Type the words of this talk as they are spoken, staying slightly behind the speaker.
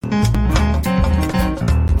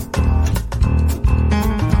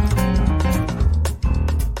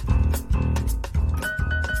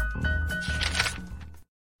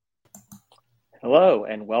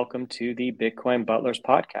and welcome to the Bitcoin Butlers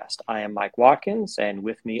podcast. I am Mike Watkins, and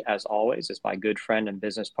with me, as always, is my good friend and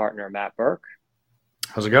business partner, Matt Burke.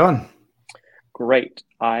 How's it going? Great.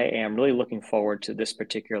 I am really looking forward to this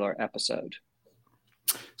particular episode.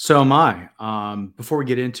 So am I. Before we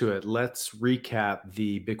get into it, let's recap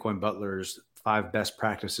the Bitcoin Butlers 5 best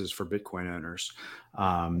practices for Bitcoin owners.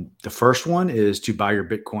 The first one is to buy your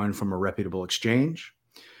Bitcoin from a reputable exchange.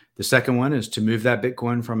 The second one is to move that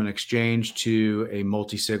Bitcoin from an exchange to a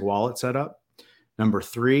multi-sig wallet setup. Number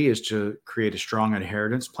 3 is to create a strong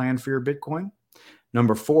inheritance plan for your Bitcoin.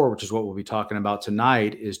 Number 4, which is what we'll be talking about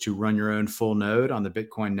tonight, is to run your own full node on the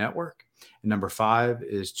Bitcoin network. And number 5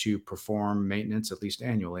 is to perform maintenance at least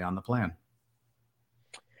annually on the plan.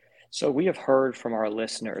 So we have heard from our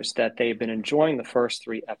listeners that they've been enjoying the first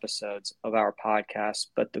 3 episodes of our podcast,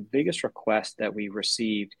 but the biggest request that we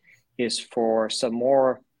received is for some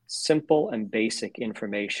more simple and basic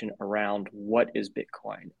information around what is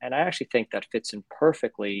Bitcoin. And I actually think that fits in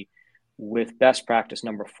perfectly with best practice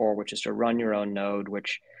number 4, which is to run your own node,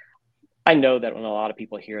 which I know that when a lot of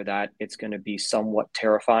people hear that, it's going to be somewhat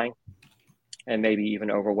terrifying and maybe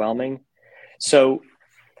even overwhelming. So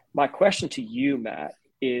my question to you, Matt,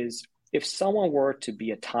 is if someone were to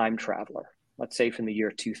be a time traveler, let's say from the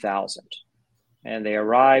year 2000, and they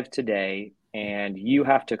arrive today and you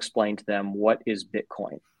have to explain to them what is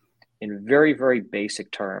Bitcoin in very, very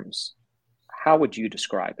basic terms, how would you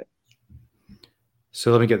describe it?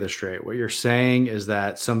 So let me get this straight. What you're saying is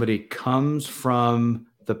that somebody comes from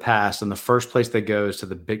the past and the first place they go is to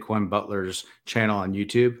the Bitcoin Butlers channel on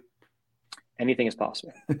YouTube. Anything is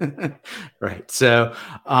possible. Right. So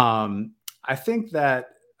I think that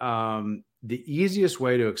the easiest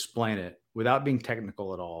way to explain it without being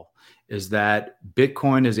technical at all is that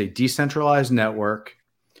Bitcoin is a decentralized network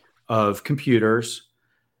of computers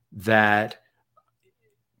that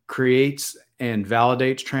creates and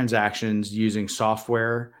validates transactions using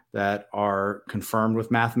software that are confirmed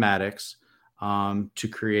with mathematics to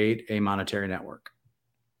create a monetary network.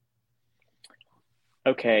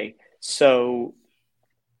 Okay, so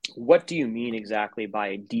what do you mean exactly by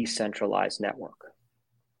a decentralized network?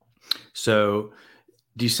 So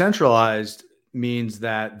decentralized means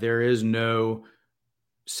that there is no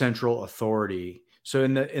central authority. So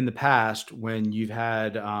in the past, when you've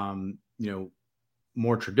had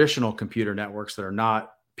more traditional computer networks that are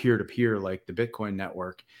not peer-to-peer like the Bitcoin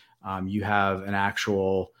network, you have an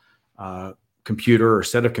actual computer or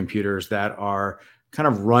set of computers that are kind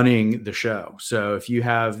of running the show. So if you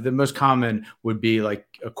have, the most common would be like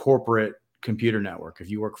a corporate computer network.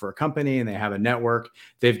 If you work for a company and they have a network,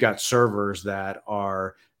 they've got servers that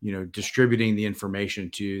are distributing the information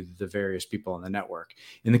to the various people on the network.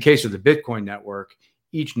 In the case of the Bitcoin network,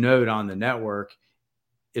 each node on the network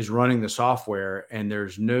is running the software, and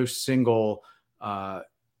there's no single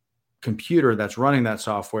computer that's running that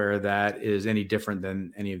software that is any different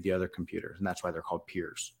than any of the other computers. And that's why they're called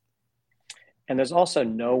peers. And there's also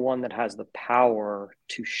no one that has the power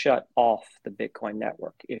to shut off the Bitcoin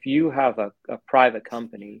network. If you have a private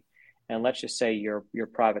company, and let's just say your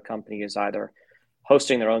private company is either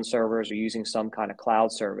hosting their own servers or using some kind of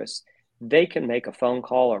cloud service, they can make a phone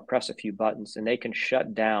call or press a few buttons and they can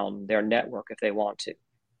shut down their network if they want to.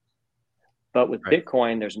 But with Right.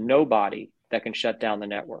 Bitcoin, there's nobody that can shut down the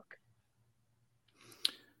network.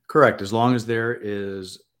 Correct. As long as there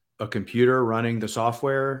is a computer running the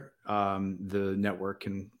software, the network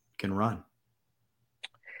can run.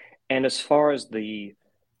 And as far as the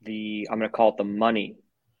I'm going to call it the money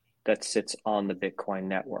that sits on the Bitcoin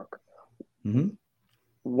network,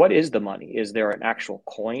 what is the money? Is there an actual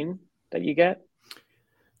coin that you get?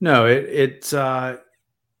 No, it's in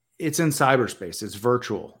cyberspace. It's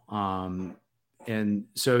virtual. And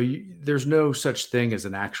so there's no such thing as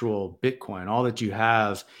an actual Bitcoin. All that you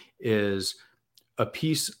have is a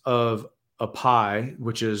piece of a pie,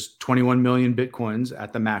 which is 21 million Bitcoins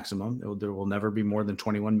at the maximum. There will never be more than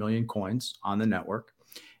 21 million coins on the network.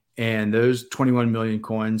 And those 21 million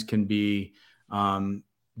coins can be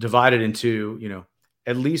divided into,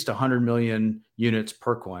 at least 100 million units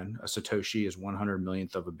per coin. A Satoshi is 100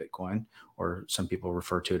 millionth of a Bitcoin, or some people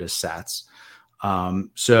refer to it as sats.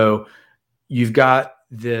 So you've got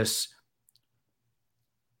this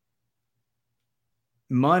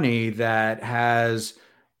money that has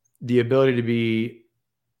the ability to be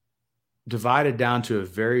divided down to a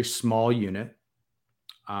very small unit.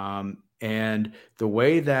 And the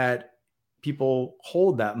way that people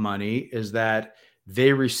hold that money is that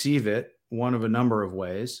they receive it one of a number of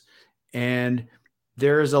ways. And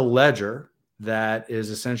there is a ledger that is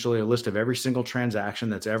essentially a list of every single transaction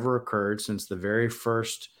that's ever occurred since the very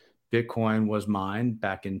first Bitcoin was mined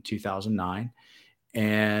back in 2009.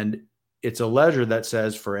 And it's a ledger that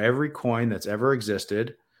says for every coin that's ever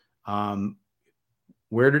existed,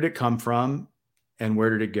 where did it come from and where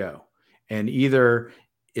did it go? And either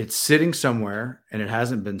it's sitting somewhere and it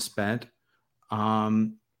hasn't been spent,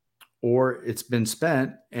 or it's been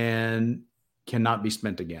spent and cannot be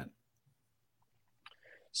spent again.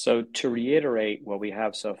 So to reiterate what we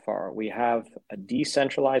have so far, we have a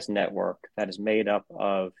decentralized network that is made up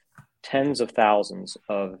of tens of thousands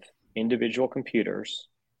of individual computers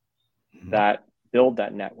that build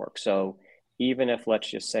that network. So even if, let's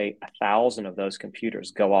just say, 1,000 of those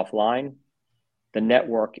computers go offline, the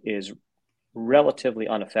network is relatively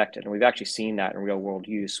unaffected. And we've actually seen that in real world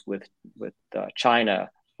use with China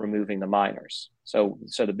removing the miners. So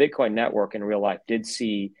the Bitcoin network in real life did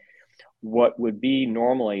see what would be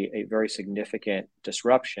normally a very significant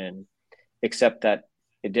disruption, except that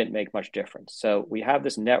it didn't make much difference. So we have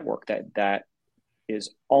this network that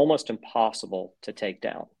is almost impossible to take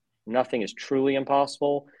down. Nothing is truly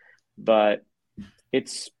impossible, but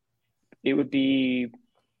it would be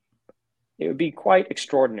quite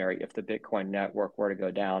extraordinary if the Bitcoin network were to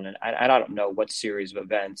go down. And I don't know what series of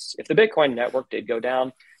events. If the Bitcoin network did go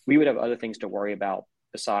down, we would have other things to worry about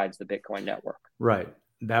besides the Bitcoin network. Right.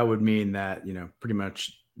 That would mean that, pretty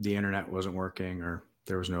much the internet wasn't working or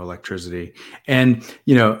there was no electricity. And,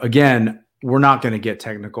 again, we're not going to get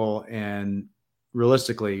technical, and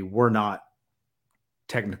realistically, we're not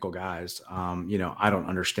technical guys. I don't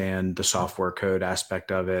understand the software code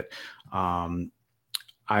aspect of it. I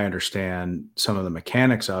understand some of the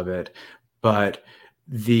mechanics of it, but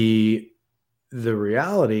the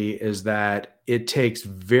reality is that it takes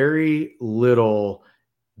very little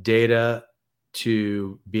data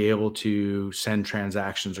to be able to send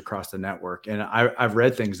transactions across the network. And I've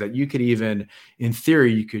read things that you could even, in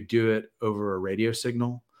theory, you could do it over a radio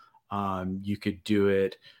signal. You could do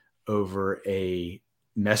it over a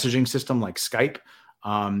messaging system like Skype.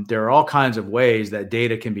 There are all kinds of ways that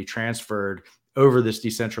data can be transferred over this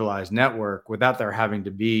decentralized network without there having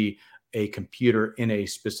to be a computer in a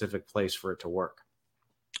specific place for it to work.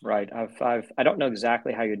 Right. I don't know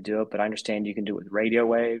exactly how you do it, but I understand you can do it with radio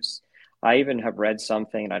waves. I even have read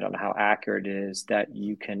something, and I don't know how accurate it is, that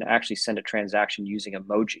you can actually send a transaction using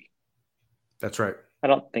emoji. That's right. I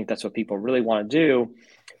don't think that's what people really want to do.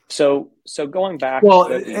 So going back. Well,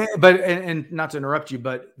 and not to interrupt you,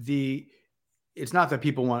 but it's not that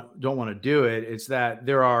people don't want to do it. It's that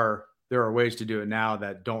there are ways to do it now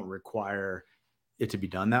that don't require it to be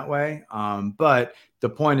done that way. But the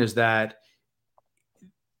point is that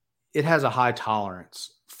it has a high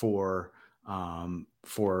tolerance for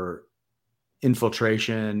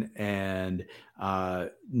infiltration and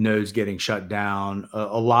nodes getting shut down.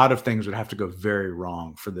 A lot of things would have to go very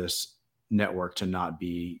wrong for this network to not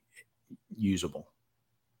be usable.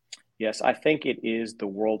 Yes, I think it is the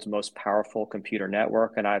world's most powerful computer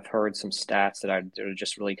network. And I've heard some stats that are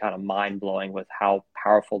just really kind of mind-blowing with how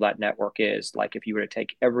powerful that network is. Like if you were to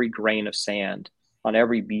take every grain of sand on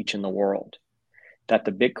every beach in the world, that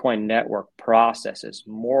the Bitcoin network processes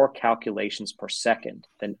more calculations per second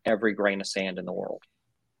than every grain of sand in the world.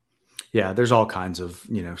 Yeah, there's all kinds of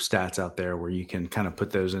stats out there where you can kind of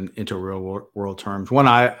put those into real world terms. One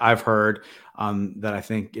I've heard that I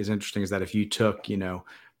think is interesting is that if you took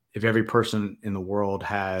if every person in the world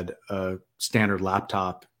had a standard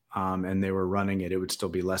laptop and they were running it, it would still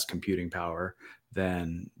be less computing power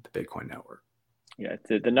than the Bitcoin network. Yeah,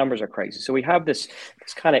 the numbers are crazy. So we have this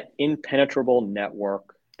kind of impenetrable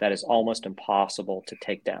network that is almost impossible to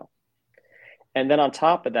take down. And then on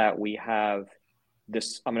top of that, we have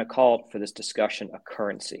this, I'm going to call it for this discussion a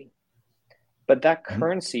currency. But that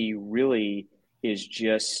currency really is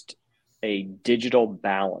just a digital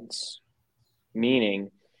balance,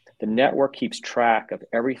 meaning the network keeps track of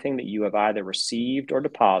everything that you have either received or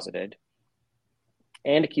deposited,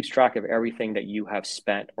 and it keeps track of everything that you have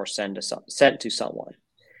spent or sent to someone.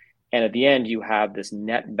 And at the end, you have this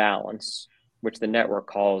net balance, which the network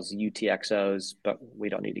calls UTXOs, but we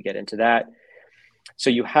don't need to get into that. So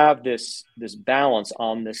you have this balance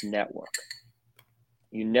on this network.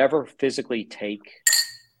 You never physically take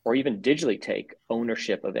or even digitally take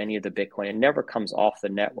ownership of any of the Bitcoin. It never comes off the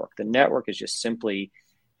network. The network is just simply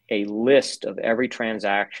a list of every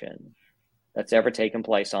transaction that's ever taken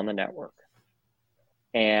place on the network.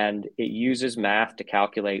 And it uses math to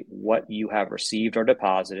calculate what you have received or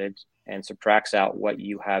deposited and subtracts out what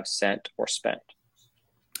you have sent or spent.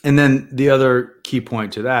 And then the other key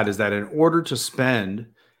point to that is that in order to spend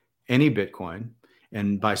any Bitcoin,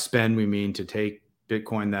 and by spend, we mean to take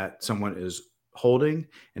Bitcoin that someone is holding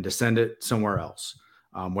and to send it somewhere else,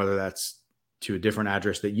 whether that's to a different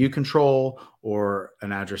address that you control or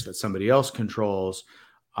an address that somebody else controls,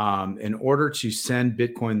 in order to send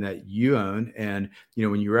Bitcoin that you own. And,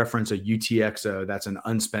 when you reference a UTXO, that's an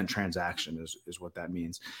unspent transaction is what that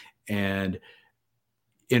means. And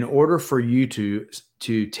in order for you to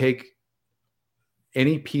take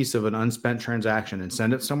any piece of an unspent transaction and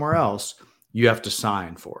send it somewhere else, you have to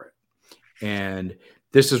sign for it. And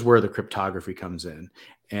this is where the cryptography comes in.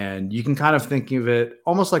 And you can kind of think of it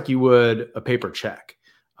almost like you would a paper check,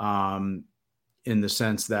 in the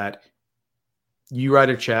sense that you write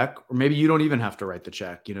a check, or maybe you don't even have to write the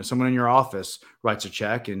check. Someone in your office writes a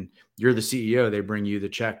check and you're the CEO, they bring you the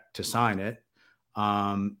check to sign it.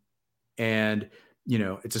 And,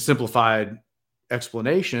 it's a simplified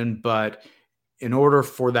explanation, but in order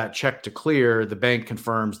for that check to clear, the bank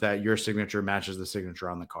confirms that your signature matches the signature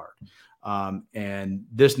on the card. And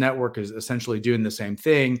this network is essentially doing the same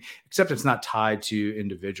thing, except it's not tied to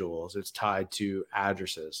individuals. It's tied to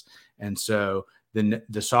addresses. And so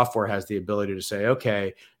the software has the ability to say,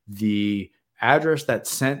 okay, the address that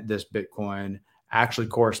sent this Bitcoin actually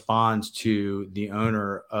corresponds to the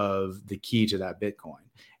owner of the key to that Bitcoin.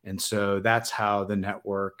 And so that's how the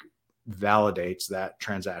network validates that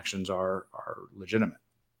transactions are legitimate.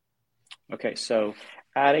 Okay, so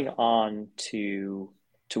adding on to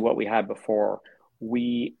what we had before,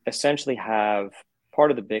 we essentially have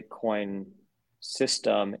part of the Bitcoin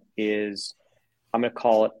system is, I'm going to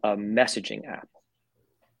call it a messaging app.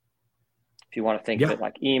 If you want to think of it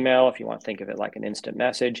like email, if you want to think of it like an instant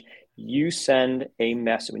message, you send a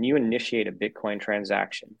message. When you initiate a Bitcoin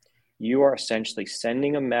transaction, you are essentially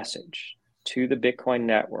sending a message to the Bitcoin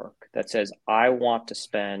network that says, I want to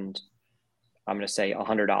spend, I'm going to say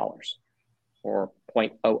 $100 or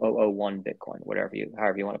 0.0001 Bitcoin,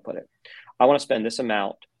 however you want to put it. I want to spend this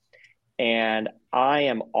amount and I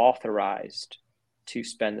am authorized to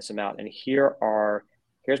spend this amount. And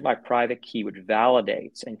here's my private key, which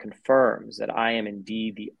validates and confirms that I am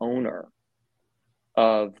indeed the owner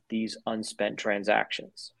of these unspent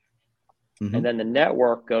transactions. Mm-hmm. And then the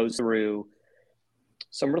network goes through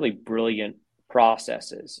some really brilliant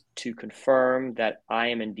processes to confirm that I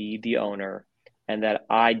am indeed the owner and that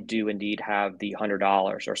I do indeed have the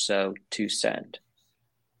 $100 or so to send.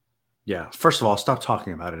 Yeah. First of all, stop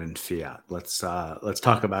talking about it in fiat. Let's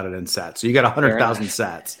talk about it in sats. So you got 100,000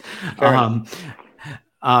 sats.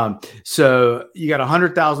 So you got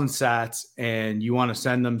 100,000 sats and you want to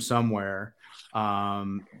send them somewhere.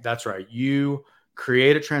 That's right. You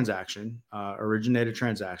create a transaction, originate a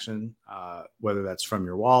transaction, whether that's from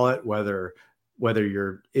your wallet, whether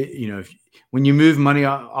you're, when you move money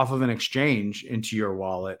off of an exchange into your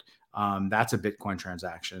wallet, that's a Bitcoin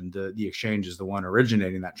transaction. The exchange is the one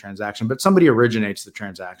originating that transaction, but somebody originates the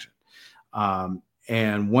transaction.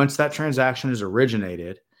 And once that transaction is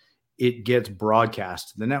originated, it gets broadcast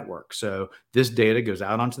to the network. So this data goes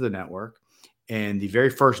out onto the network, and the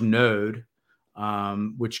very first node,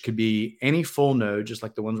 which could be any full node, just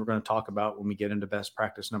like the ones we're going to talk about when we get into best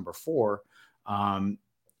practice number 4,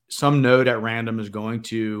 some node at random is going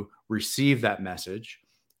to receive that message,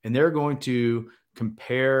 and they're going to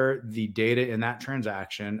compare the data in that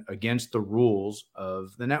transaction against the rules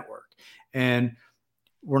of the network. And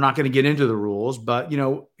we're not going to get into the rules, but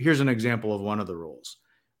here's an example of one of the rules.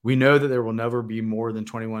 We know that there will never be more than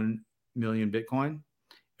 21 million Bitcoin,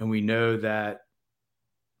 and we know that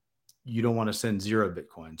you don't want to send 0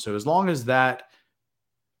 Bitcoin. So as long as the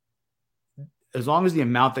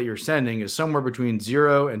amount that you're sending is somewhere between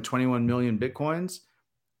 0 and 21 million Bitcoins,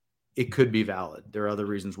 it could be valid. There are other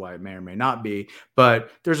reasons why it may or may not be, but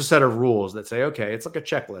there's a set of rules that say, okay, it's like a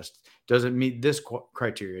checklist. Does it meet this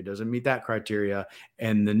criteria? Does it meet that criteria?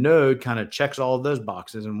 And the node kind of checks all of those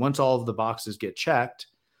boxes. And once all of the boxes get checked,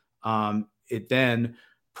 it then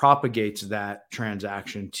propagates that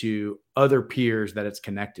transaction to other peers that it's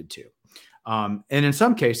connected to. And in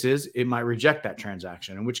some cases, it might reject that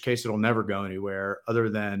transaction, in which case it'll never go anywhere other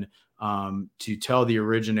than to tell the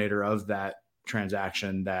originator of that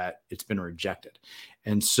transaction that it's been rejected.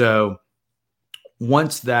 And so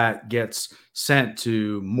once that gets sent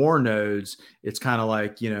to more nodes, it's kind of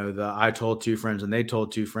like, the I told 2 friends and they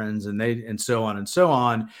told 2 friends and so on and so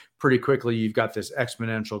on. Pretty quickly, you've got this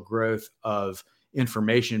exponential growth of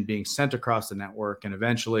information being sent across the network. And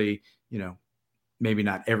eventually, maybe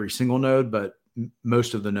not every single node, but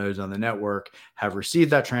most of the nodes on the network have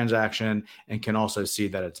received that transaction and can also see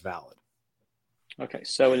that it's valid. Okay,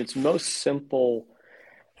 so in its most simple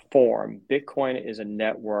form, Bitcoin is a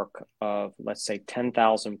network of, let's say,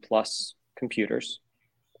 10,000 plus computers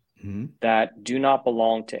that do not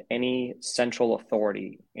belong to any central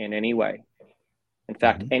authority in any way. In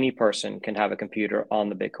fact, any person can have a computer on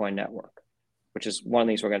the Bitcoin network. which is one of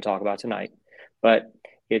the things we're going to talk about tonight. But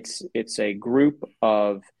it's a group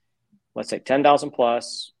of, let's say, 10,000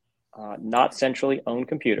 plus, not centrally owned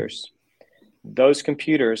computers. Those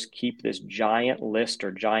computers keep this giant list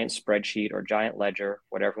or giant spreadsheet or giant ledger,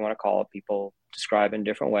 whatever you want to call it. People describe in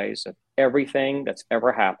different ways, of everything that's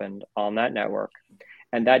ever happened on that network.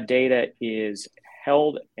 And that data is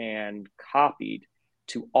held and copied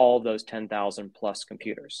to all those 10,000 plus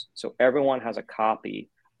computers. So everyone has a copy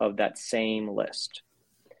of that same list.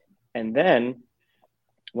 And then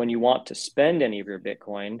when you want to spend any of your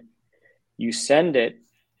Bitcoin, you send it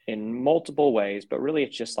in multiple ways, but really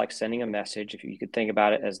it's just like sending a message. If you could think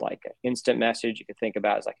about it as like an instant message, you could think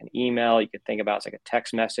about it as like an email, you could think about it as like a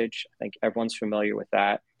text message. I think everyone's familiar with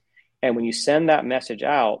that. And when you send that message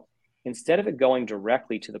out, instead of it going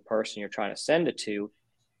directly to the person you're trying to send it to,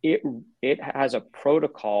 it has a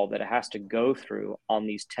protocol that it has to go through on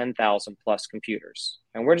these 10,000 plus computers.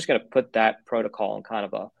 And we're just going to put that protocol in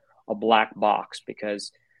kind of a black box,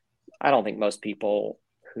 because I don't think most people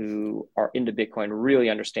who are into Bitcoin really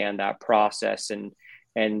understand that process. And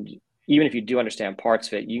even if you do understand parts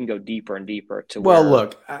of it, you can go deeper and deeper to where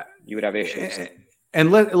you would have issues. And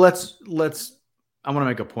let's I want to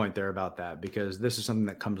make a point there about that, because this is something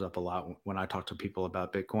that comes up a lot when I talk to people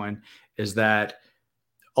about Bitcoin, is that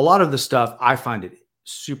a lot of the stuff, I find it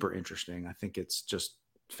super interesting. I think it's just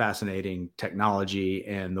fascinating technology,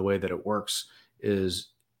 and the way that it works is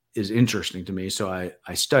interesting to me. So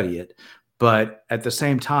I study it. But at the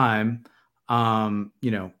same time, I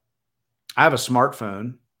have a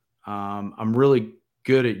smartphone. I'm really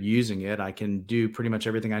good at using it. I can do pretty much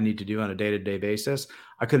everything I need to do on a day-to-day basis.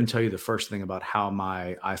 I couldn't tell you the first thing about how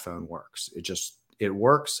my iPhone works. It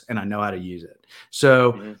works, and I know how to use it.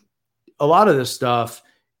 So a lot of this stuff,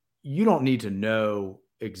 you don't need to know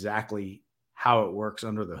exactly how it works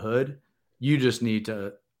under the hood. You just need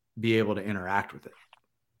to be able to interact with it.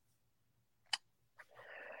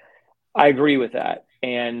 I agree with that.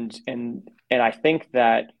 And I think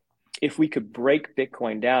that if we could break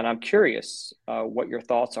Bitcoin down, I'm curious what your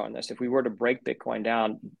thoughts are on this. If we were to break Bitcoin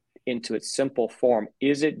down into its simple form,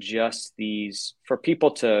 is it just for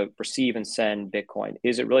people to receive and send Bitcoin,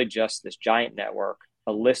 is it really just this giant network,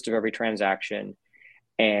 a list of every transaction,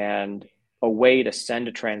 and a way to send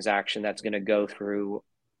a transaction that's going to go through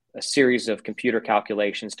a series of computer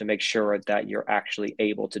calculations to make sure that you're actually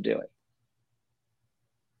able to do it?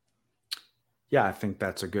 Yeah, I think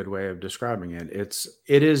that's a good way of describing it.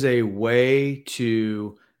 It is a way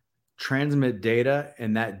to transmit data,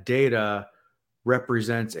 and that data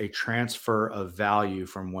represents a transfer of value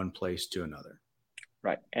from one place to another.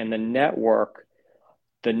 Right. And the network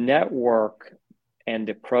and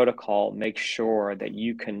the protocol make sure that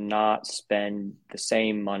you cannot spend the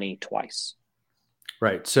same money twice.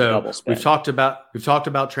 Right. So we've talked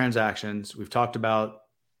about transactions, we've talked about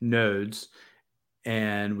nodes,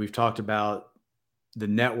 and we've talked about the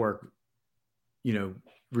network,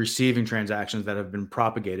 receiving transactions that have been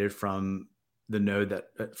propagated from the node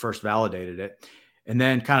that first validated it. And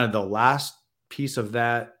then kind of the last piece of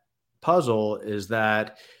that puzzle is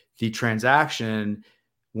that the transaction,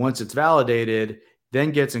 once it's validated,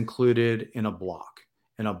 then gets included in a block.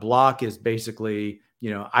 And a block is basically,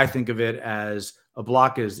 I think of it as a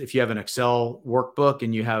block is if you have an Excel workbook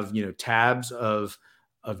and you have, tabs of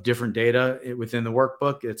different data within the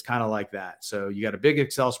workbook, it's kind of like that. So you got a big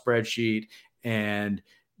Excel spreadsheet, and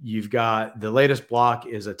you've got the latest block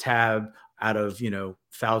is a tab out of,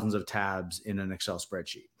 thousands of tabs in an Excel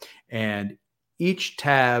spreadsheet. And each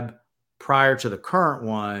tab prior to the current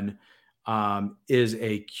one is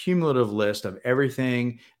a cumulative list of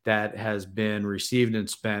everything that has been received and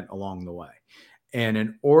spent along the way. And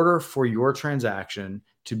in order for your transaction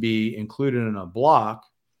to be included in a block,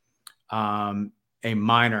 a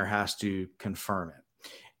miner has to confirm it.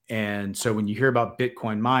 And so when you hear about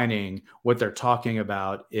Bitcoin mining, what they're talking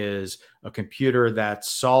about is a computer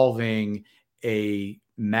that's solving a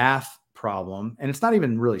math problem. And it's not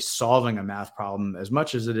even really solving a math problem as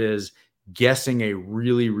much as it is guessing a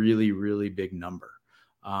really, really, really big number.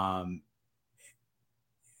 And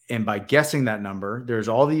by guessing that number, there's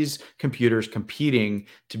all these computers competing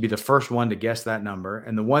to be the first one to guess that number.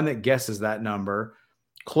 And the one that guesses that number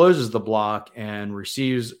closes the block and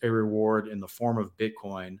receives a reward in the form of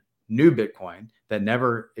Bitcoin, new Bitcoin that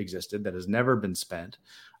never existed, that has never been spent.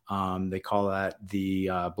 They call that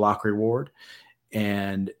the block reward.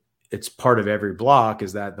 And it's part of every block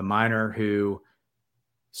is that the miner who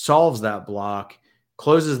solves that block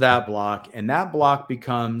closes that block, and that block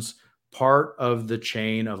becomes part of the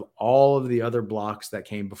chain of all of the other blocks that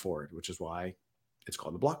came before it, which is why it's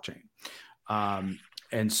called the blockchain.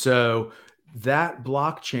 And so that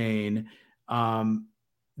blockchain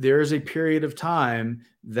there is a period of time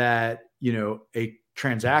that, a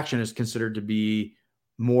transaction is considered to be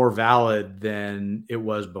more valid than it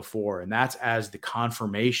was before. And that's as the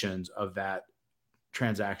confirmations of that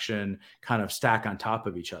transaction kind of stack on top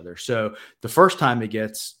of each other. So the first time it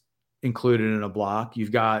gets included in a block,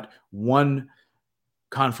 you've got one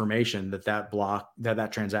confirmation that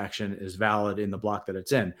transaction is valid in the block that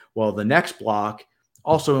it's in. Well, the next block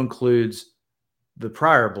also includes the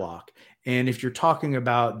prior block. And if you're talking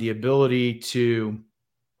about the ability to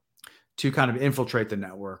kind of infiltrate the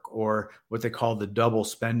network, or what they call the double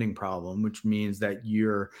spending problem, which means that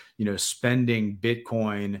you're, spending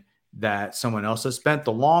Bitcoin that someone else has spent,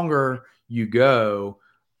 the longer you go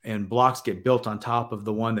and blocks get built on top of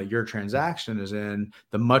the one that your transaction is in,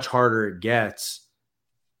 the much harder it gets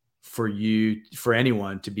for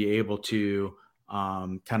anyone to be able to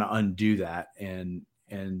kind of undo that and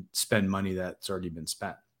spend money that's already been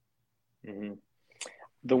spent. Mm-hmm.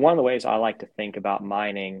 One of the ways I like to think about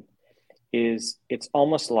mining is it's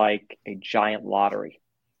almost like a giant lottery,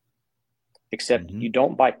 except you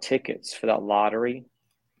don't buy tickets for that lottery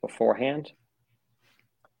beforehand.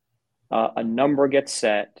 A number gets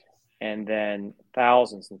set, and then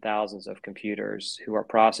thousands and thousands of computers who are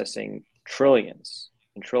processing trillions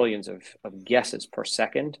and trillions of guesses per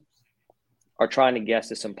second are trying to guess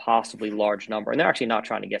this impossibly large number. And they're actually not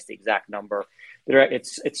trying to guess the exact number.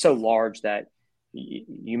 It's so large that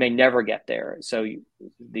you may never get there. So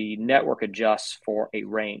the network adjusts for a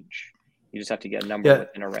range. You just have to get a number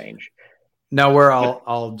within a range. Now, where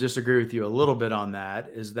I'll disagree with you a little bit on that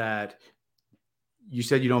is that you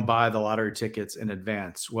said you don't buy the lottery tickets in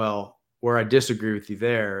advance. Well, where I disagree with you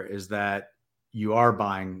there is that you are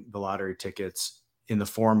buying the lottery tickets in the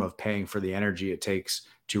form of paying for the energy it takes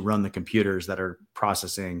to run the computers that are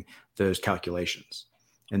processing those calculations.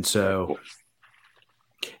 And so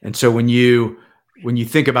when you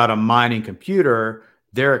think about a mining computer,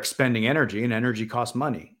 they're expending energy, and energy costs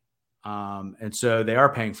money. And so they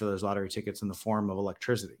are paying for those lottery tickets in the form of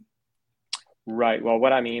electricity. Right. Well,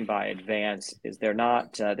 what I mean by advance is they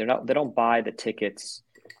don't buy the tickets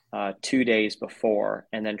 2 days before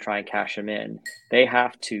and then try and cash them in. They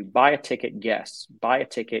have to buy a ticket, guess, buy a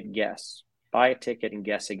ticket, guess, buy a ticket, and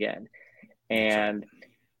guess again. And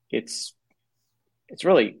it's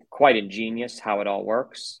really quite ingenious how it all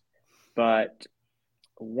works. But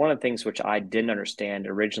one of the things which I didn't understand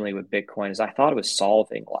originally with Bitcoin is I thought it was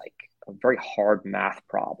solving like a very hard math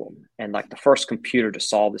problem. And like the first computer to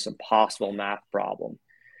solve this impossible math problem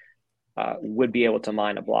would be able to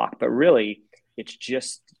mine a block. But really, it's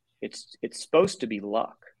supposed to be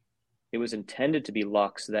luck. It was intended to be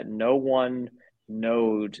luck so that no one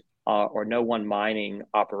node or no one mining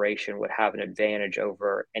operation would have an advantage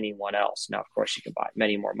over anyone else. Now, of course, you can buy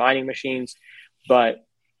many more mining machines, but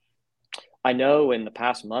I know in the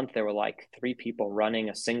past month, there were like 3 people running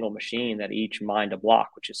a single machine that each mined a block,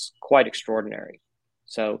 which is quite extraordinary.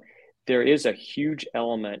 So there is a huge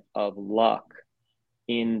element of luck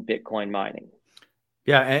in Bitcoin mining.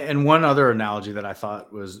 Yeah. And one other analogy that I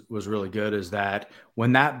thought was really good is that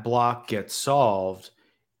when that block gets solved,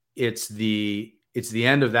 it's the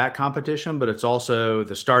end of that competition, but it's also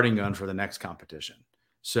the starting gun for the next competition.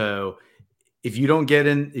 So if you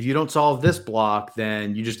don't solve this block,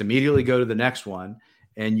 then you just immediately go to the next one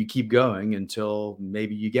and you keep going until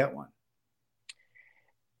maybe you get one.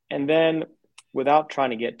 And then, without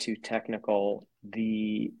trying to get too technical,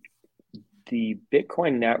 the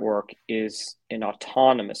Bitcoin network is an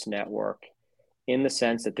autonomous network in the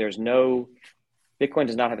sense that Bitcoin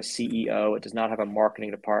does not have a CEO. It does not have a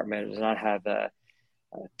marketing department. It does not have a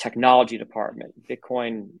technology department.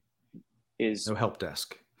 Bitcoin is no help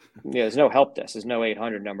desk. Yeah, there's no help desk. There's no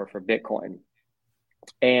 800 number for Bitcoin.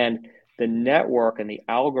 And the network and the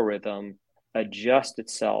algorithm adjust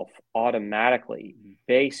itself automatically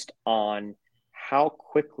based on how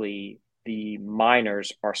quickly the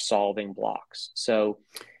miners are solving blocks. So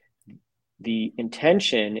the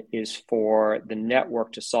intention is for the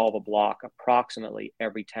network to solve a block approximately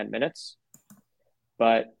every 10 minutes.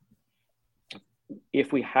 But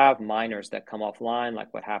if we have miners that come offline,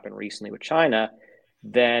 like what happened recently with China,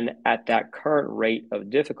 then at that current rate of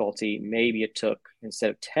difficulty, maybe it took, instead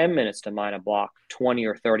of 10 minutes to mine a block, 20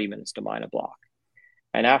 or 30 minutes to mine a block.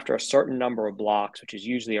 And after a certain number of blocks, which is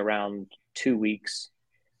usually around 2 weeks,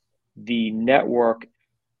 the network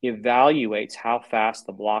evaluates how fast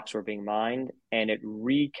the blocks were being mined, and it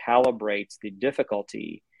recalibrates the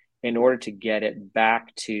difficulty in order to get it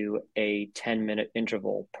back to a 10-minute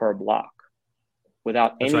interval per block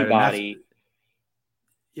without anybody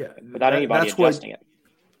adjusting it.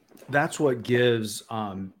 That's what gives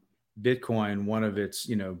Bitcoin one of its,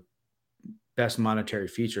 best monetary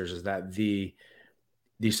features is that the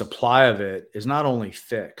supply of it is not only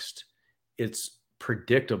fixed, it's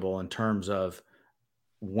predictable in terms of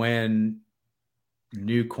when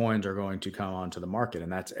new coins are going to come onto the market,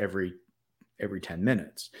 and that's every 10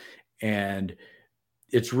 minutes. And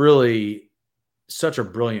it's really such a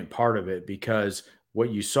brilliant part of it, because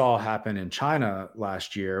what you saw happen in China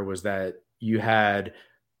last year was that you had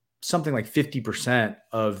something like 50%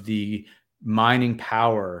 of the mining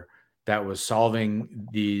power that was solving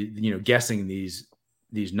guessing these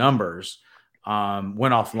numbers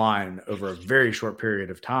went offline over a very short period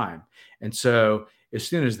of time. And so as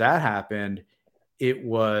soon as that happened, it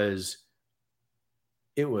was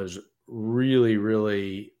really,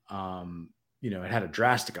 really, it had a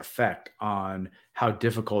drastic effect on how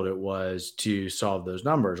difficult it was to solve those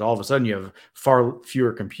numbers. All of a sudden, you have far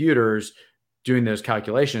fewer computers doing those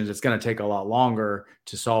calculations. It's going to take a lot longer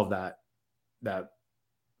to solve that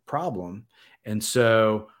problem. And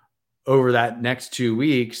so over that next 2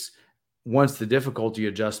 weeks, once the difficulty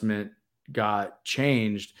adjustment got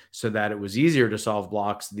changed so that it was easier to solve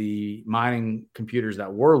blocks, the mining computers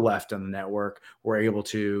that were left on the network were able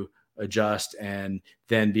to adjust and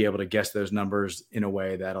then be able to guess those numbers in a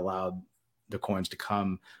way that allowed the coins to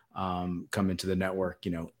come into the network,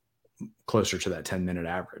 closer to that 10-minute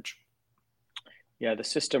average. Yeah, the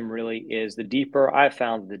system really is. The deeper I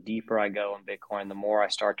go in Bitcoin, the more I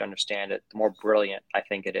start to understand it, the more brilliant I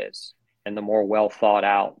think it is, and the more well thought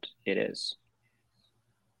out it is.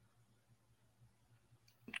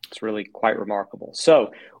 It's really quite remarkable.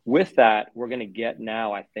 So with that, we're going to get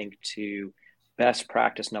now, I think, to best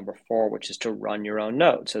practice number 4, which is to run your own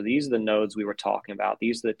node. So these are the nodes we were talking about.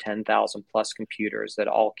 These are the 10,000 plus computers that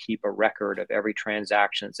all keep a record of every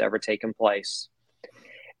transaction that's ever taken place.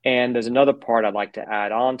 And there's another part I'd like to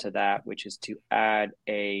add on to that, which is to add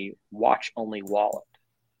a watch-only wallet.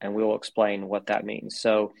 And we'll explain what that means.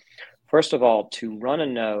 So first of all, to run a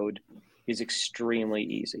node is extremely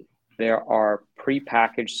easy. There are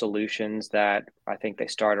pre-packaged solutions that I think they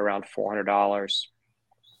start around $400.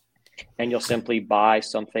 And you'll simply buy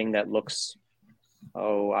something that looks,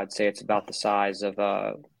 I'd say it's about the size of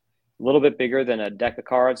a little bit bigger than a deck of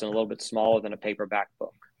cards and a little bit smaller than a paperback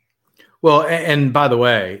book. Well, and by the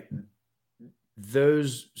way,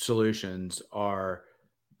 those solutions are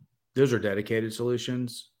dedicated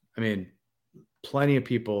solutions. I mean, plenty of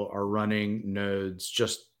people are running nodes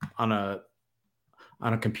just on a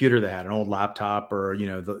computer they had, an old laptop, or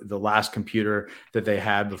the last computer that they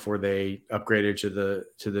had before they upgraded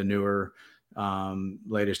to the newer,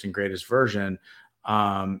 latest and greatest version.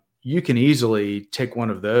 You can easily take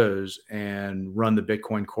one of those and run the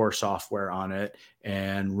Bitcoin Core software on it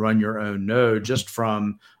and run your own node just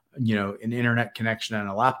from an internet connection and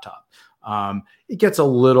a laptop. It gets a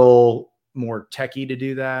little more techie to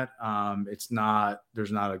do that. There's not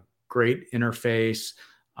a great interface.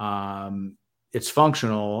 It's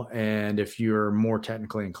functional, and if you're more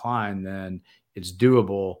technically inclined, then it's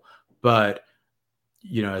doable. But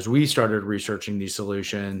as we started researching these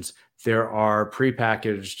solutions, there are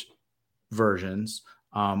prepackaged versions,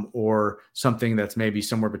 or something that's maybe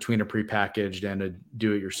somewhere between a prepackaged and a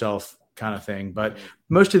do-it-yourself kind of thing. But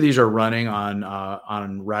most of these are running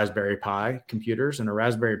on Raspberry Pi computers, and a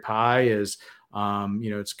Raspberry Pi is,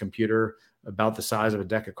 it's a computer about the size of a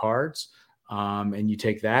deck of cards. And you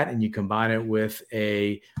take that and you combine it with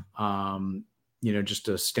a, just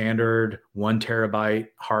a standard 1 terabyte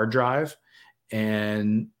hard drive,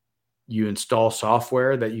 and you install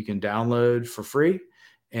software that you can download for free.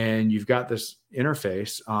 And you've got this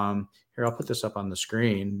interface. Here, I'll put this up on the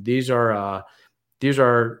screen. These are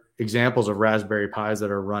examples of Raspberry Pis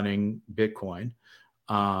that are running Bitcoin.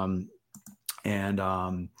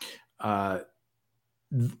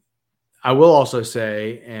 I will also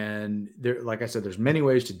say, and there, like I said, there's many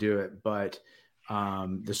ways to do it, but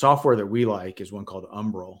the software that we like is one called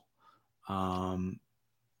Umbrel, Umbrel,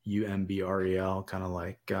 kind of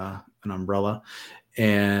like an umbrella.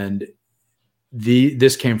 And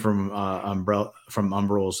this came from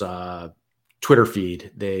Umbrel's Twitter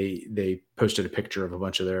feed. They posted a picture of a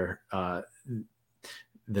bunch of their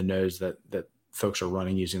the nodes that folks are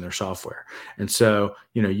running using their software. And so,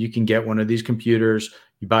 you can get one of these computers.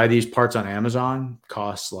 You buy these parts on Amazon,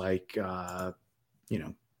 costs like, a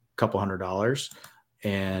couple $100,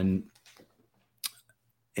 and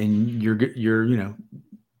you're,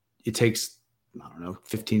 it takes,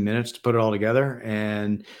 15 minutes to put it all together,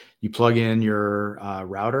 and you plug in your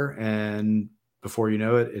router, and before you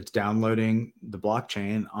know it, it's downloading the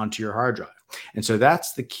blockchain onto your hard drive. And so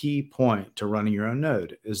that's the key point to running your own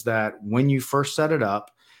node, is that when you first set it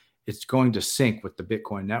up, it's going to sync with the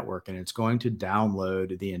Bitcoin network, and it's going to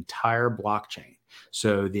download the entire blockchain.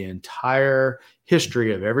 So the entire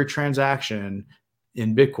history of every transaction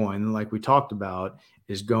in Bitcoin, like we talked about,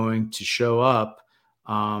 is going to show up,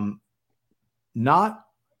 not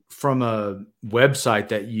from a website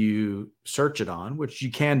that you search it on, which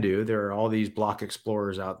you can do. There are all these block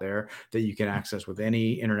explorers out there that you can access with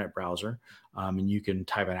any internet browser. And you can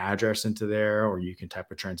type an address into there, or you can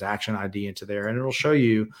type a transaction ID into there, and it'll show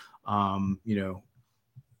you,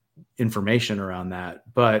 information around that.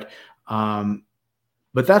 But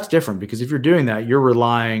that's different, because if you're doing that, you're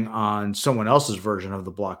relying on someone else's version of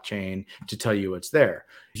the blockchain to tell you what's there.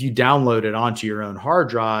 If you download it onto your own hard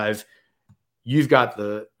drive, you've got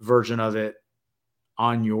the version of it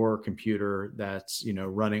on your computer that's,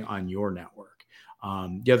 running on your network.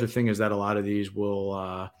 The other thing is that a lot of these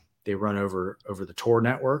will, they run over the Tor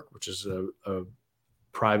network, which is a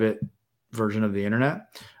private version of the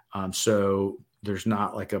internet. So there's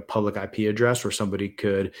not like a public IP address where somebody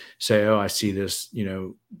could say, oh, I see this,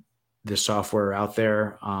 this software out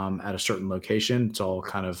there at a certain location. It's all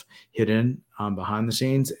kind of hidden behind the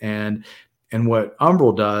scenes. And what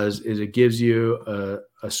Umbrel does is it gives you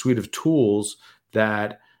a suite of tools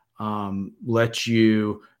that let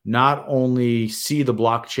you not only see the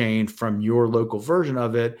blockchain from your local version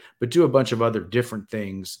of it, but do a bunch of other different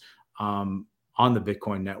things on the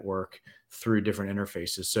Bitcoin network through different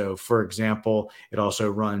interfaces. So for example, it also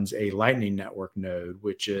runs a Lightning Network node,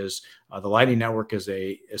 which is the Lightning Network is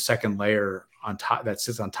a second layer on top that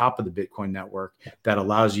sits on top of the Bitcoin network that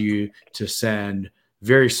allows you to send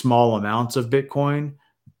very small amounts of Bitcoin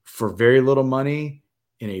for very little money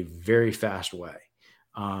in a very fast way.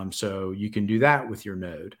 So you can do that with your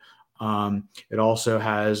node. It also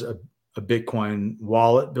has a Bitcoin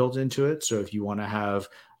wallet built into it. So if you want to have,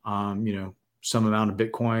 some amount of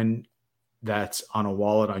Bitcoin that's on a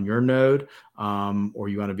wallet on your node, or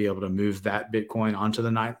you want to be able to move that Bitcoin onto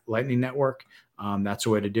the Lightning Network, that's a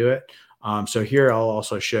way to do it. So here I'll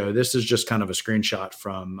also show, this is just kind of a screenshot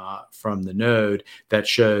from the node that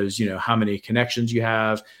shows, how many connections you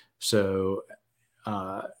have. So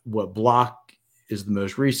what block is the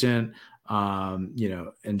most recent,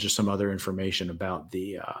 and just some other information about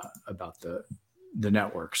the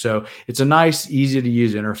network. So it's a nice, easy to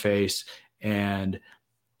use interface, and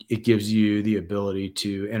it gives you the ability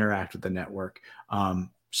to interact with the network.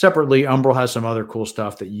 Separately, Umbrel has some other cool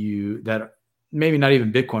stuff that maybe not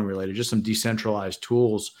even Bitcoin related, just some decentralized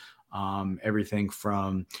tools, everything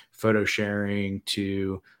from photo sharing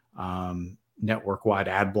to network-wide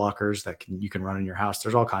ad blockers that you can run in your house.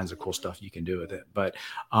 There's all kinds of cool stuff you can do with it. But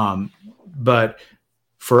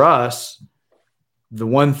for us, the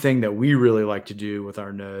one thing that we really like to do with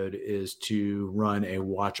our node is to run a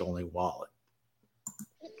watch-only wallet.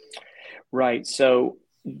 Right. So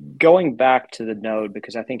going back to the node,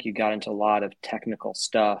 because I think you got into a lot of technical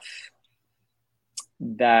stuff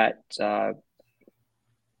that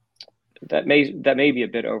may be a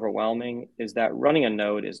bit overwhelming, is that running a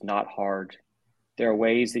node is not hard. There are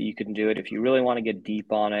ways that you can do it. If you really want to get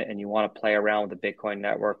deep on it and you want to play around with the Bitcoin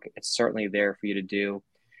network, it's certainly there for you to do.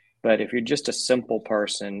 But if you're just a simple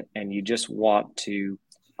person and you just want to,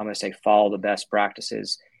 I'm going to say, follow the best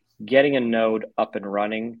practices, getting a node up and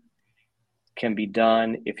running can be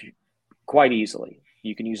done quite easily.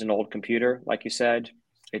 You can use an old computer, like you said.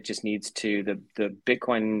 It just needs to, the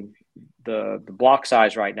Bitcoin, the block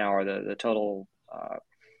size right now, or the total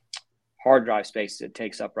hard drive space it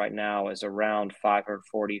takes up right now is around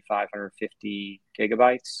 540, 550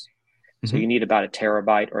 gigabytes. Mm-hmm. So you need about a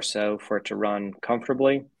terabyte or so for it to run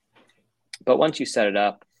comfortably. But once you set it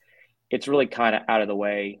up, it's really kind of out of the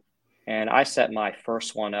way. And I set my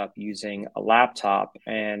first one up using a laptop,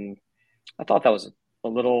 and I thought that was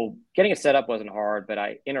getting it set up wasn't hard, but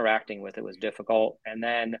interacting with it was difficult. And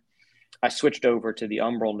then I switched over to the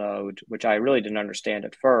Umbrel node, which I really didn't understand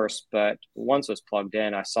at first, but once it was plugged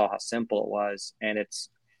in, I saw how simple it was, and it's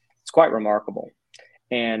quite remarkable.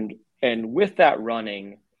 And with that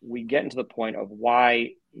running, we get into the point of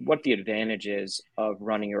what the advantage is of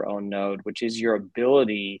running your own node, which is your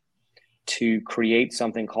ability to create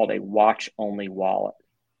something called a watch-only wallet.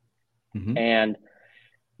 Mm-hmm. And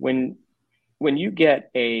when you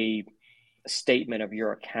get a statement of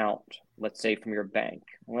your account, let's say from your bank,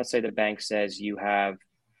 and let's say the bank says you have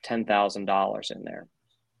 $10,000 in there,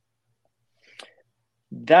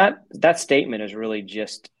 that statement is really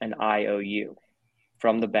just an IOU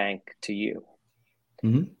from the bank to you.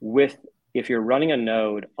 Mm-hmm. If you're running a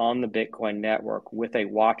node on the Bitcoin network with a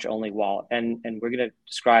watch-only wallet, and we're going to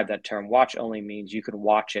describe that term, watch-only means you can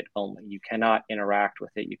watch it only. You cannot interact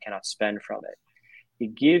with it. You cannot spend from it.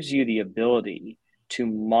 It gives you the ability to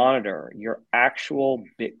monitor your actual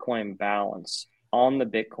Bitcoin balance on the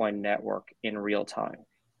Bitcoin network in real time.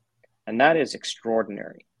 And that is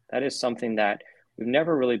extraordinary. That is something that we've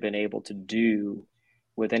never really been able to do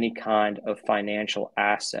with any kind of financial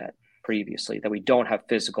asset previously that we don't have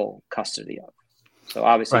physical custody of. So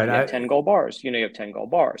obviously, if you have 10 gold bars, you have 10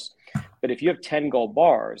 gold bars. But if you have 10 gold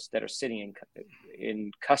bars that are sitting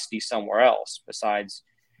in custody somewhere else besides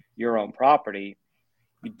your own property,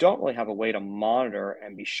 you don't really have a way to monitor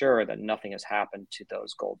and be sure that nothing has happened to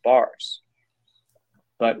those gold bars.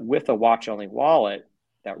 But with a watch-only wallet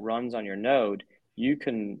that runs on your node, you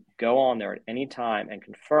can go on there at any time and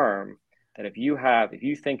confirm that if you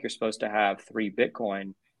think you're supposed to have 3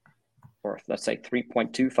 Bitcoin, or let's say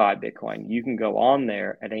 3.25 Bitcoin, you can go on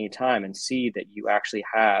there at any time and see that you actually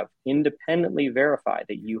have independently verified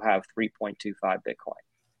that you have 3.25 Bitcoin.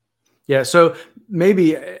 Yeah. So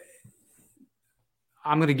maybe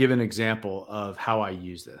I'm going to give an example of how I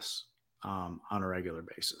use this on a regular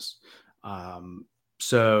basis.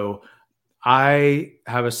 So I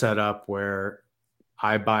have a setup where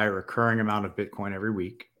I buy a recurring amount of Bitcoin every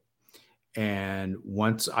week. And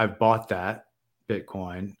once I've bought that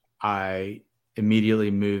Bitcoin, I immediately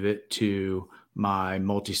move it to my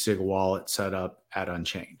multi-sig wallet set up at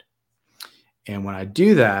Unchained. And when I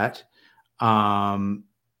do that, I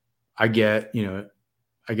get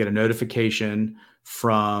a notification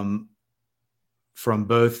from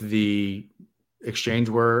both the exchange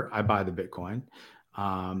where I buy the Bitcoin,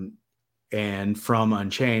 and from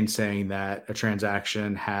Unchained saying that a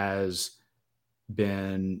transaction has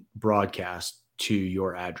been broadcast to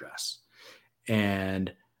your address.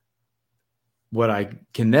 And what I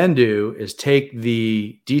can then do is take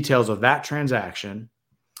the details of that transaction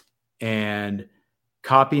and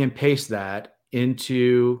copy and paste that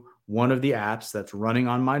into one of the apps that's running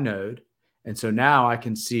on my node. And so now I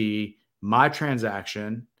can see my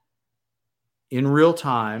transaction in real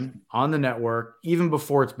time on the network, even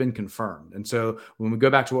before it's been confirmed. And so when we go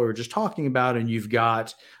back to what we were just talking about, and you've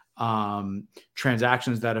got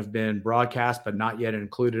transactions that have been broadcast but not yet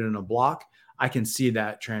included in a block, I can see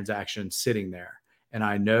that transaction sitting there. And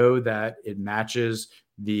I know that it matches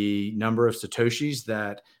the number of Satoshis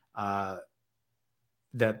that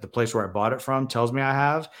the place where I bought it from tells me I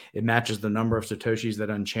have. It matches the number of Satoshis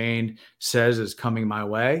that Unchained says is coming my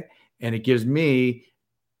way. And it gives me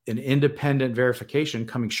an independent verification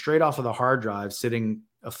coming straight off of the hard drive, sitting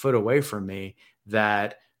a foot away from me,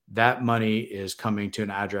 that money is coming to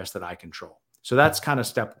an address that I control. So that's kind of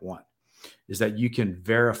step one, is that you can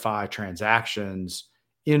verify transactions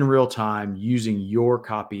in real time using your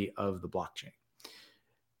copy of the blockchain.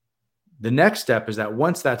 The next step is that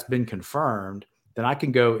once that's been confirmed, then I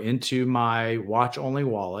can go into my watch-only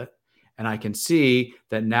wallet and I can see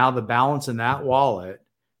that now the balance in that wallet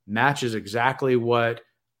matches exactly what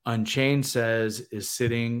Unchained says is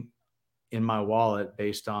sitting in my wallet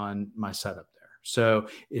based on my setup there. So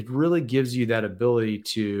it really gives you that ability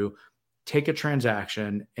to take a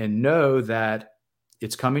transaction and know that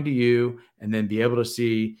it's coming to you, and then be able to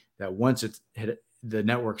see that once it's hit, the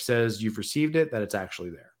network says you've received it, that it's actually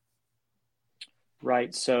there.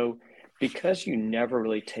 Right. So because you never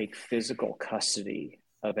really take physical custody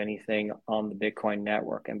of anything on the Bitcoin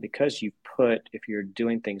network, and because if you're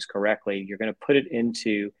doing things correctly, you're going to put it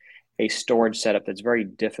into a storage setup that's very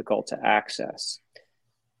difficult to access.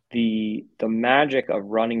 The magic of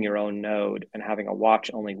running your own node and having a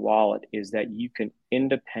watch-only wallet is that you can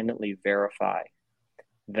independently verify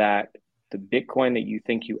that the Bitcoin that you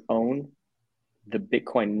think you own, the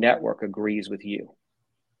Bitcoin network agrees with you,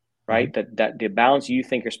 right? Mm-hmm. That the balance you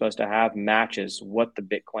think you're supposed to have matches what the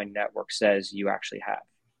Bitcoin network says you actually have.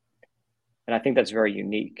 And I think that's very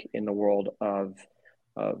unique in the world of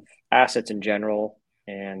assets in general,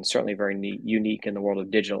 and certainly very unique in the world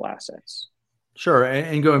of digital assets. Sure.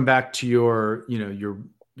 And going back to your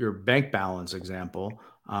bank balance example,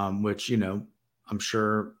 which, I'm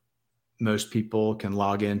sure most people can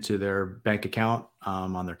log into their bank account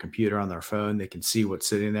on their computer, on their phone. They can see what's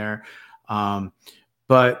sitting there.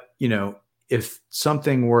 But, if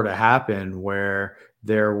something were to happen where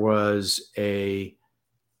there was a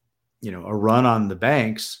run on the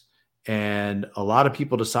banks and a lot of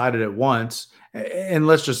people decided at once, and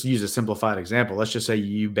let's just use a simplified example. Let's just say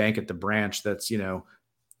you bank at the branch that's,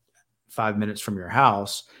 5 minutes from your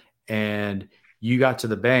house, and you got to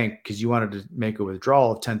the bank because you wanted to make a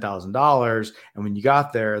withdrawal of $10,000. And when you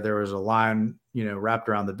got there, there was a line, wrapped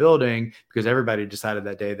around the building because everybody decided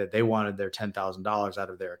that day that they wanted their $10,000 out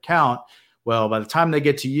of their account. Well, by the time they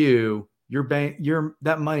get to you,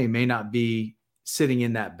 that money may not be sitting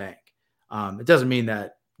in that bank. It doesn't mean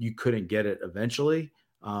that you couldn't get it eventually.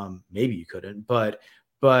 Maybe you couldn't, but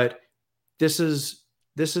this is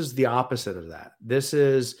the opposite of that. This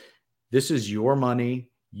is your money.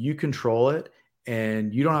 You control it,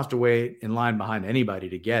 and you don't have to wait in line behind anybody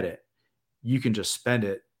to get it. You can just spend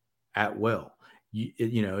it at will.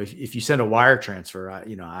 If you send a wire transfer,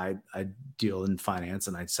 I deal in finance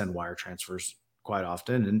and I send wire transfers quite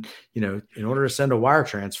often. And, in order to send a wire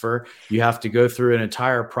transfer, you have to go through an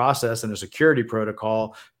entire process and a security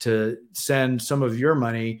protocol to send some of your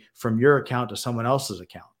money from your account to someone else's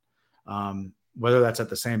account, whether that's at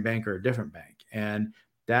the same bank or a different bank. And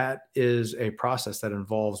that is a process that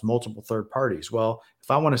involves multiple third parties. Well,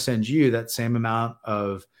 if I want to send you that same amount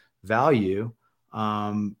of value,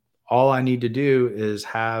 all I need to do is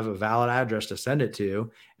have a valid address to send it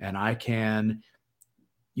to, and I can,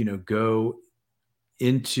 go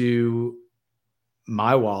into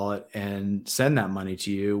my wallet and send that money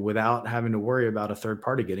to you without having to worry about a third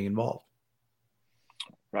party getting involved.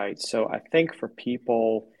 Right. So I think for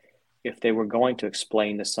people, if they were going to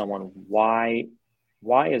explain to someone why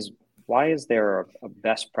is there a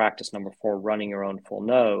best practice number for running your own full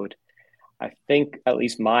node, I think at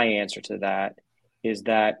least my answer to that is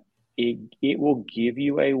that it will give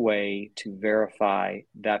you a way to verify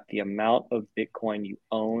that the amount of Bitcoin you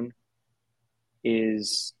own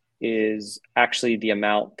is actually the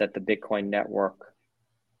amount that the Bitcoin network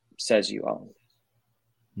says you own.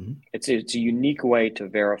 Mm-hmm. It's a unique way to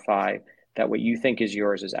verify that what you think is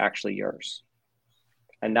yours is actually yours.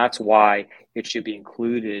 And that's why it should be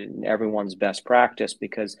included in everyone's best practice,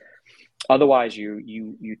 because otherwise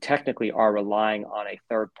you technically are relying on a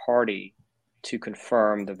third party to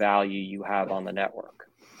confirm the value you have on the network,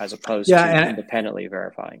 as opposed to independently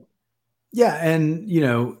verifying. Yeah. And,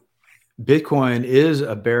 Bitcoin is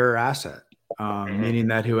a bearer asset, meaning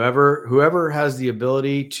that whoever has the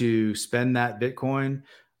ability to spend that Bitcoin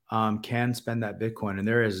can spend that Bitcoin, and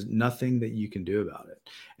there is nothing that you can do about it.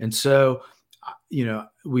 And so,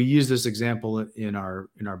 we use this example in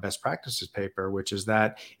our best practices paper, which is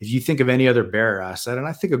that if you think of any other bearer asset, and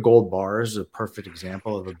I think a gold bar is a perfect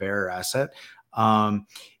example of a bearer asset.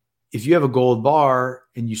 If you have a gold bar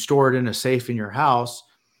and you store it in a safe in your house,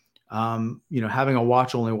 having a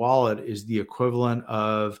watch only wallet is the equivalent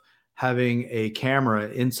of having a camera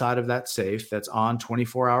inside of that safe that's on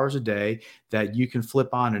 24 hours a day that you can flip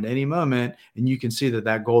on at any moment, and you can see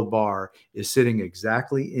that gold bar is sitting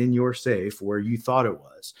exactly in your safe where you thought it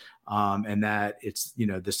was, and that it's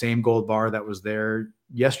the same gold bar that was there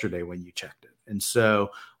yesterday when you checked it. And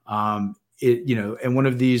so and one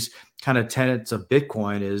of these kind of tenets of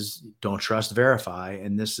Bitcoin is don't trust, verify,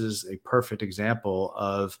 and this is a perfect example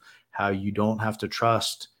of how you don't have to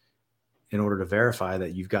trust in order to verify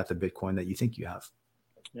that you've got the Bitcoin that you think you have.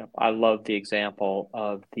 Yep. I love the example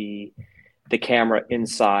of the camera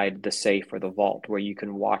inside the safe or the vault where you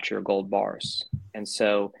can watch your gold bars. And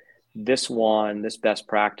so this best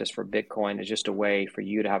practice for Bitcoin is just a way for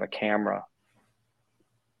you to have a camera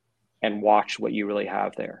and watch what you really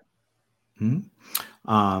have there.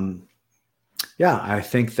 Mm-hmm. Yeah, I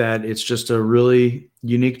think that it's just a really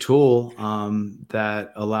unique tool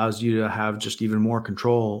that allows you to have just even more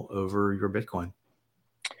control over your Bitcoin.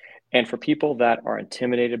 And for people that are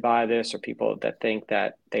intimidated by this, or people that think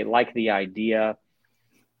that they like the idea,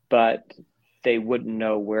 but they wouldn't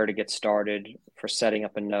know where to get started for setting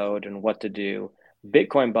up a node and what to do,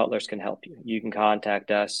 Bitcoin Butlers can help you. You can contact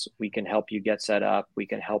us. We can help you get set up. We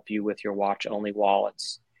can help you with your watch-only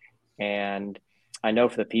wallets. And I know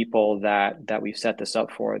for the people that we've set this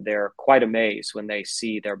up for, they're quite amazed when they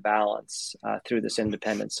see their balance through this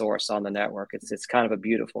independent source on the network. It's kind of a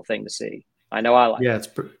beautiful thing to see. I know I like it. Yeah,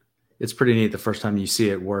 it's pretty neat. The first time you see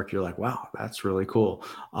it work, you're like, wow, that's really cool.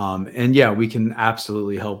 And yeah, we can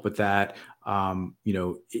absolutely help with that.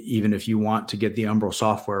 Even if you want to get the Umbrel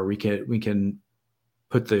software, we can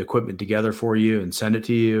put the equipment together for you and send it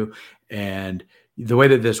to you. And the way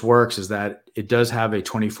that this works is that it does have a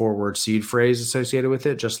 24-word seed phrase associated with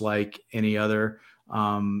it, just like any other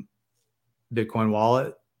Bitcoin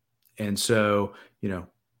wallet. And so,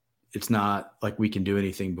 it's not like we can do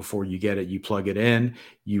anything before you get it. You plug it in,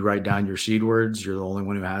 you write down your seed words. You're the only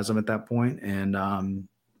one who has them at that point. And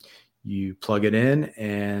you plug it in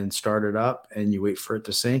and start it up, and you wait for it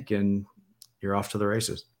to sync, and you're off to the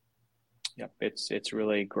races. Yep, it's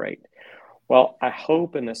really great. Well, I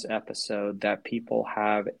hope in this episode that people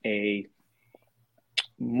have a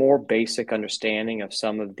more basic understanding of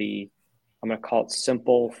some of the, I'm going to call it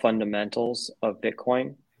simple fundamentals of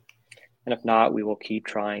Bitcoin. And if not, we will keep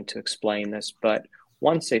trying to explain this. But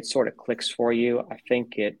once it sort of clicks for you, I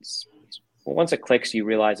think it's Well, once it clicks, you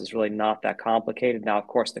realize it's really not that complicated. Now, of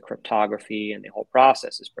course, the cryptography and the whole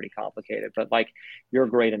process is pretty complicated, but like your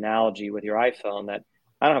great analogy with your iPhone, that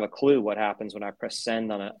I don't have a clue what happens when I press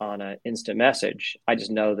send on a instant message. I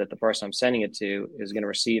just know that the person I'm sending it to is going to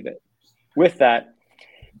receive it. With that,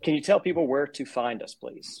 can you tell people where to find us,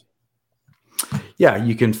 please? Yeah,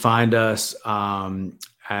 you can find us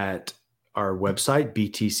at our website,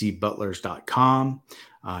 btcbutlers.com.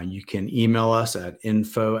 You can email us at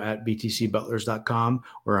info@btcbutlers.com.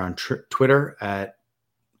 We're on Twitter at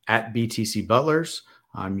BTCButlers.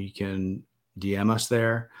 You can DM us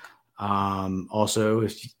there. Also,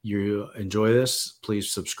 if you enjoy this,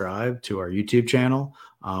 please subscribe to our YouTube channel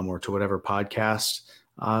or to whatever podcast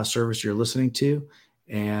service you're listening to.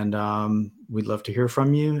 And we'd love to hear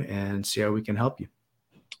from you and see how we can help you.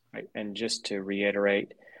 Right. And just to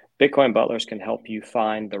reiterate, Bitcoin Butlers can help you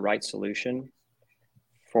find the right solution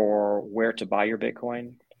for where to buy your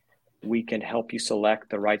Bitcoin. We can help you select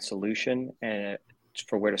the right solution and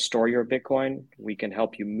for where to store your Bitcoin. We can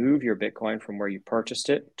help you move your Bitcoin from where you purchased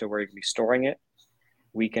it to where you can be storing it.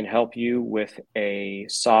 We can help you with a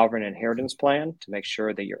sovereign inheritance plan to make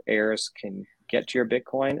sure that your heirs can get to your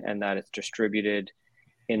Bitcoin and that it's distributed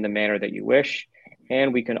in the manner that you wish.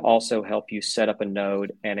 And we can also help you set up a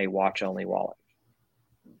node and a watch-only wallet.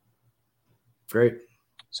 Great.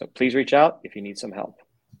 So please reach out if you need some help.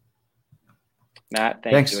 Matt,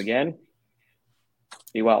 thanks you again.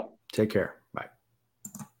 Be well. Take care.